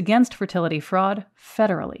books against fertility fraud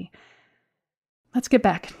federally. Let's get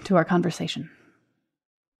back to our conversation.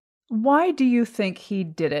 Why do you think he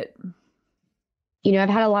did it? I've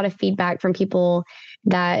had a lot of feedback from people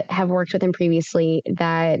that have worked with him previously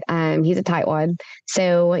that he's a tightwad.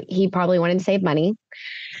 So he probably wanted to save money.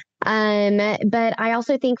 But I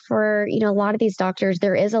also think for, a lot of these doctors,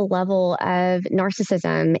 there is a level of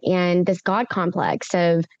narcissism and this God complex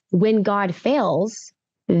of when God fails,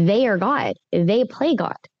 they are God. They play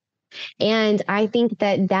God. And I think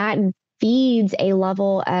that feeds a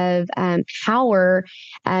level of power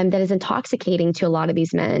that is intoxicating to a lot of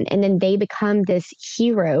these men. And then they become this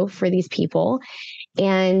hero for these people.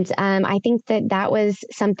 And I think that was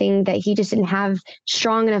something that he just didn't have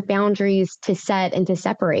strong enough boundaries to set and to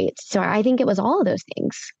separate. So I think it was all of those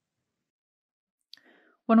things.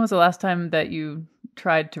 When was the last time that you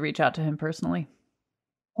tried to reach out to him personally?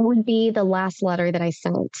 It would be the last letter that I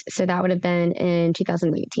sent. So that would have been in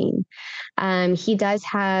 2019. He does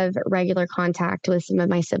have regular contact with some of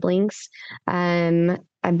my siblings. I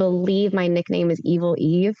believe my nickname is Evil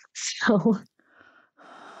Eve. So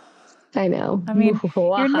I know. I mean,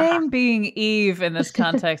 your name being Eve in this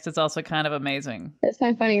context is also kind of amazing. That's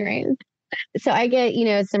kind of funny, right? So I get,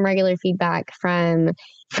 some regular feedback from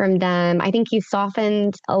them. I think he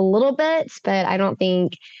softened a little bit, but I don't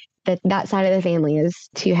think that side of the family is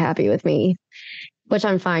too happy with me, which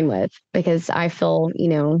I'm fine with because I feel,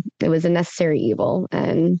 it was a necessary evil.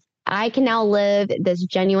 And I can now live this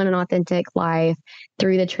genuine and authentic life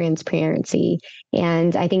through the transparency.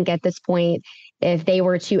 And I think at this point, if they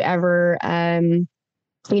were to ever,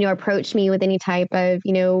 approach me with any type of,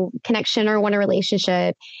 connection or want a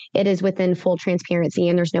relationship, it is within full transparency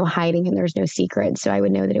and there's no hiding and there's no secret. So I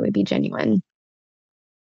would know that it would be genuine.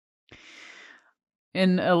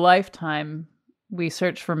 In a lifetime, we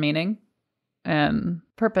search for meaning and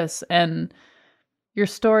purpose. And your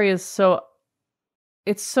story is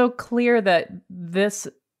it's so clear that this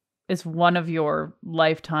is one of your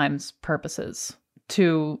lifetime's purposes,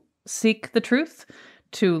 to seek the truth,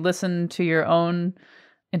 to listen to your own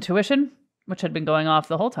intuition, which had been going off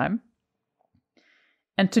the whole time,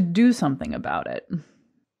 and to do something about it.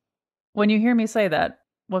 When you hear me say that,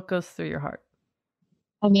 what goes through your heart?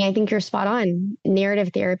 I mean, I think you're spot on.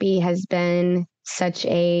 Narrative therapy has been such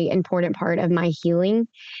a important part of my healing.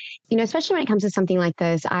 Especially when it comes to something like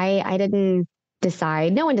this, I didn't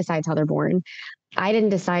decide. No one decides how they're born. I didn't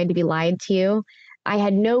decide to be lied to. I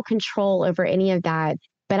had no control over any of that,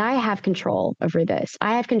 but I have control over this.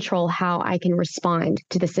 I have control how I can respond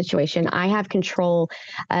to the situation. I have control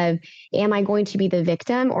of, am I going to be the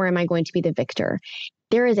victim or am I going to be the victor?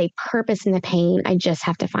 There is a purpose in the pain. I just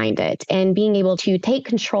have to find it. And being able to take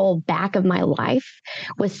control back of my life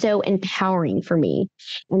was so empowering for me.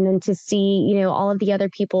 And then to see, all of the other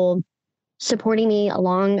people supporting me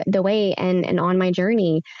along the way and on my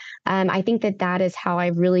journey. I think that is how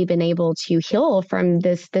I've really been able to heal from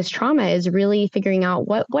this trauma, is really figuring out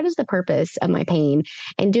what is the purpose of my pain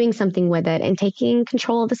and doing something with it and taking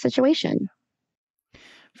control of the situation.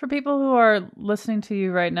 For people who are listening to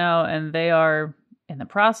you right now and they are in the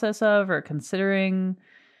process of or considering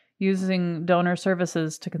using donor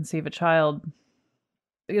services to conceive a child,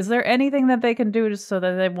 is there anything that they can do just so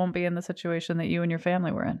that they won't be in the situation that you and your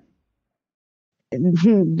family were in?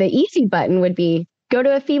 The easy button would be go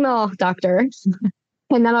to a female doctor,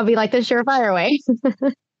 and then I'll be like the surefire way.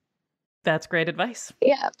 That's great advice.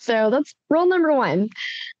 Yeah. So that's rule number one.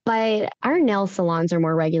 But our nail salons are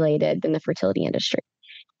more regulated than the fertility industry.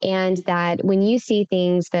 And that when you see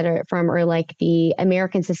things that are from, or like the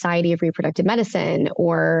American Society of Reproductive Medicine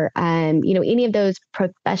or, any of those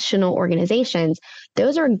professional organizations,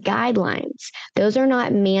 those are guidelines. Those are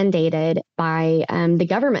not mandated by the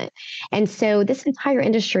government. And so this entire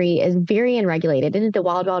industry is very unregulated. It is the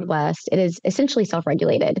wild, wild west. It is essentially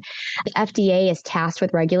self-regulated. The FDA is tasked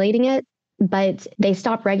with regulating it, but they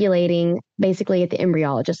stop regulating basically at the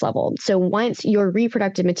embryologist level. So once your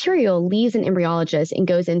reproductive material leaves an embryologist and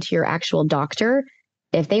goes into your actual doctor,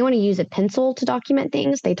 if they want to use a pencil to document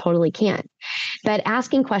things, they totally can. But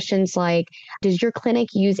asking questions like, does your clinic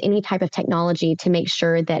use any type of technology to make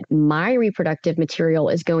sure that my reproductive material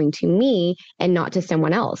is going to me and not to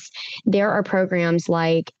someone else? There are programs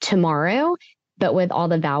like Tomorrow, but with all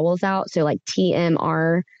the vowels out. So like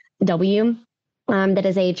TMRW. That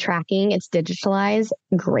is a tracking. It's digitalized.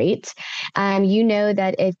 Great.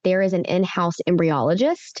 That if there is an in-house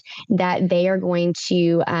embryologist, that they are going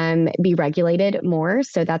to be regulated more.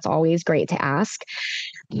 So that's always great to ask.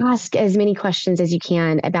 Ask as many questions as you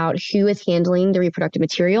can about who is handling the reproductive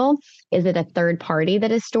material. Is it a third party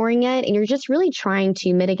that is storing it? And you're just really trying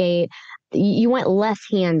to mitigate. You want less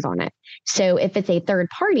hands on it. So if it's a third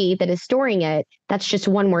party that is storing it, that's just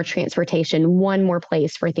one more transportation, one more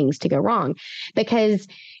place for things to go wrong. Because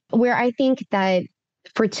where I think that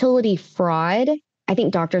fertility fraud, I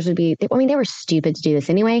think doctors would be, they were stupid to do this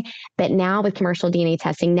anyway. But now with commercial DNA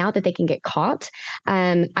testing, now that they can get caught,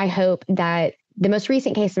 I hope that The most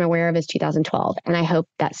recent case I'm aware of is 2012, and I hope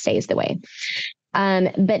that stays the way.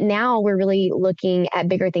 But now we're really looking at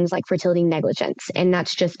bigger things like fertility negligence. And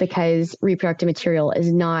that's just because reproductive material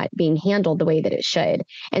is not being handled the way that it should.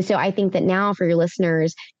 And so I think that now for your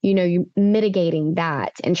listeners, you're mitigating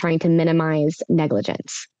that and trying to minimize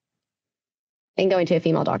negligence and going to a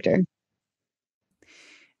female doctor.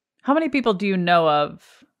 How many people do you know of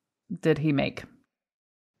did he make?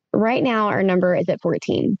 Right now, our number is at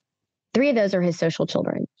 14. 3 of those are his social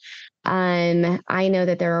children. I know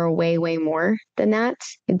that there are way, way more than that.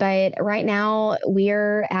 But right now,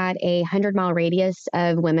 we're at a 100-mile radius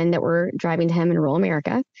of women that were driving to him in rural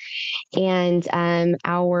America. And I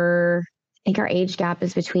think our age gap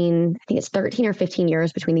is between, I think it's 13 or 15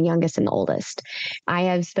 years between the youngest and the oldest. I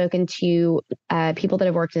have spoken to people that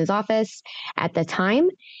have worked in his office at the time,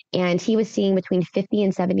 and he was seeing between 50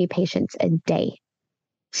 and 70 patients a day.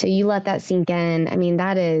 So you let that sink in. I mean,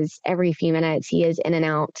 that is every few minutes he is in and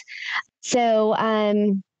out. So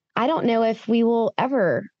I don't know if we will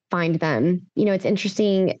ever find them. It's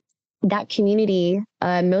interesting. That community,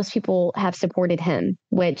 most people have supported him,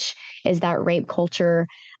 which is that rape culture,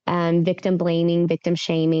 victim blaming, victim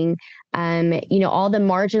shaming, all the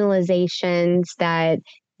marginalizations that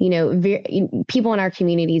people in our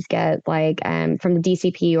communities get, like from the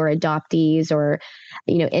DCP or adoptees or,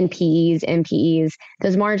 NPEs, MPEs,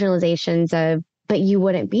 those marginalizations of, but you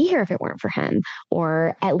wouldn't be here if it weren't for him,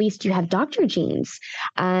 or at least you have doctor genes.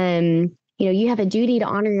 You have a duty to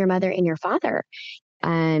honor your mother and your father.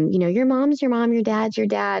 Your mom's your mom, your dad's your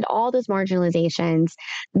dad, all those marginalizations,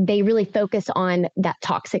 they really focus on that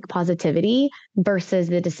toxic positivity versus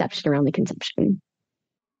the deception around the conception.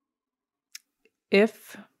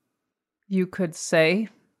 If you could say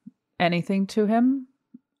anything to him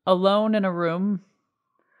alone in a room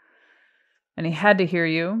and he had to hear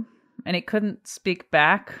you and he couldn't speak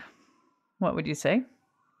back, what would you say?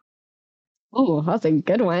 Oh, that's a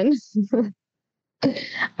good one.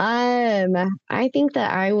 I think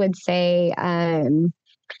that I would say, I'd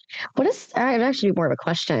actually do more of a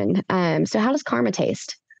question. So how does karma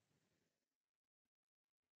taste?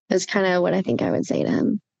 That's kind of what I think I would say to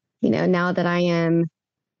him. Now that I am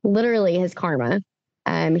literally his karma,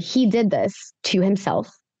 he did this to himself.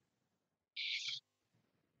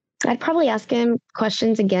 I'd probably ask him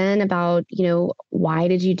questions again about, why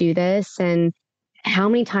did you do this? And how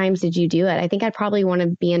many times did you do it? I think I'd probably want to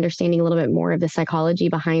be understanding a little bit more of the psychology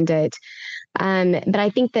behind it. But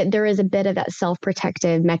I think that there is a bit of that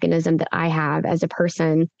self-protective mechanism that I have as a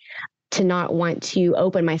person to not want to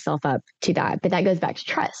open myself up to that. But that goes back to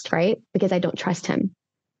trust, right? Because I don't trust him.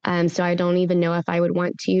 So I don't even know if I would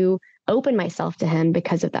want to open myself to him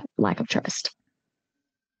because of that lack of trust.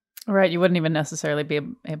 Right. You wouldn't even necessarily be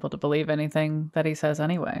able to believe anything that he says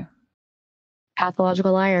anyway.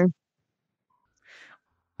 Pathological liar.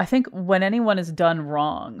 I think when anyone is done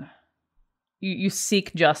wrong, you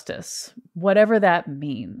seek justice, whatever that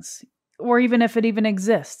means, or even if it even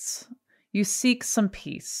exists. You seek some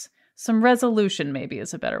peace, some resolution maybe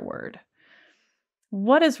is a better word.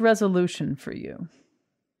 What is resolution for you?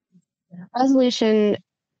 Resolution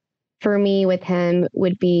for me with him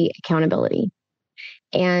would be accountability.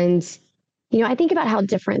 And, I think about how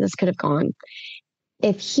different this could have gone.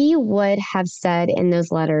 If he would have said in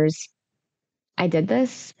those letters, I did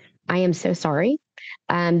this, I am so sorry.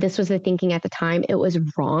 This was the thinking at the time. It was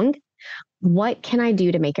wrong. What can I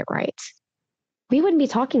do to make it right? We wouldn't be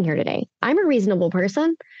talking here today. I'm a reasonable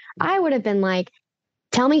person. I would have been like,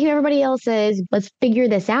 tell me who everybody else is. Let's figure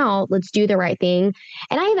this out. Let's do the right thing.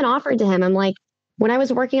 And I even offered to him, I'm like, when I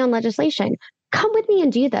was working on legislation, come with me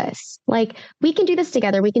and do this. Like, we can do this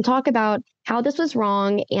together. We can talk about how this was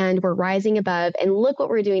wrong and we're rising above and look what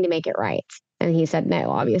we're doing to make it right. And he said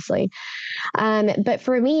no, obviously. But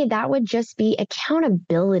for me, that would just be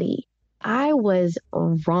accountability. I was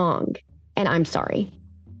wrong and I'm sorry.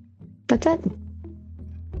 That's it.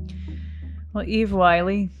 Well, Eve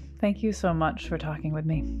Wiley, thank you so much for talking with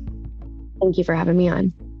me. Thank you for having me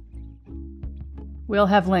on. We'll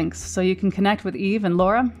have links so you can connect with Eve and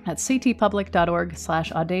Laura at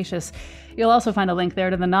ctpublic.org/audacious. You'll also find a link there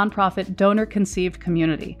to the nonprofit Donor Conceived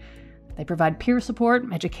Community. They provide peer support,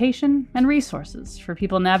 education, and resources for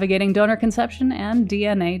people navigating donor conception and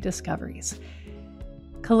DNA discoveries.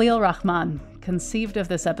 Khalil Rahman conceived of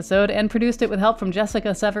this episode and produced it with help from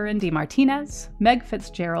Jessica Severin DeMartinez, Meg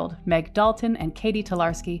Fitzgerald, Meg Dalton, and Katie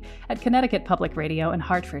Tolarski at Connecticut Public Radio in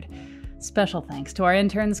Hartford. Special thanks to our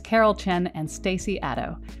interns Carol Chen and Stacy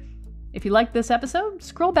Addo. If you liked this episode,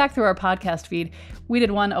 scroll back through our podcast feed. We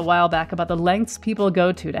did one a while back about the lengths people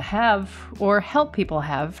go to have or help people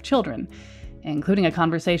have children, including a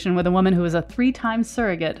conversation with a woman who is a 3-time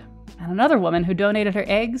surrogate and another woman who donated her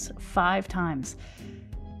eggs 5 times.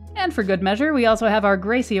 And for good measure, we also have our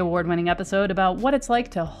Gracie Award-winning episode about what it's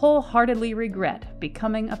like to wholeheartedly regret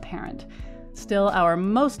becoming a parent. Still our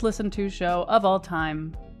most listened to show of all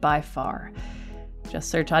time, by far. Just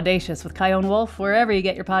search Audacious with Kyone Wolf wherever you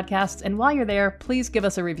get your podcasts, and while you're there, please give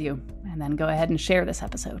us a review, and then go ahead and share this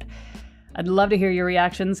episode. I'd love to hear your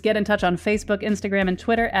reactions. Get in touch on Facebook, Instagram, and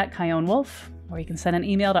Twitter at Kyone Wolf, or you can send an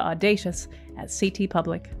email to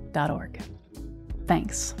audacious@ctpublic.org.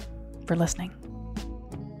 Thanks for listening.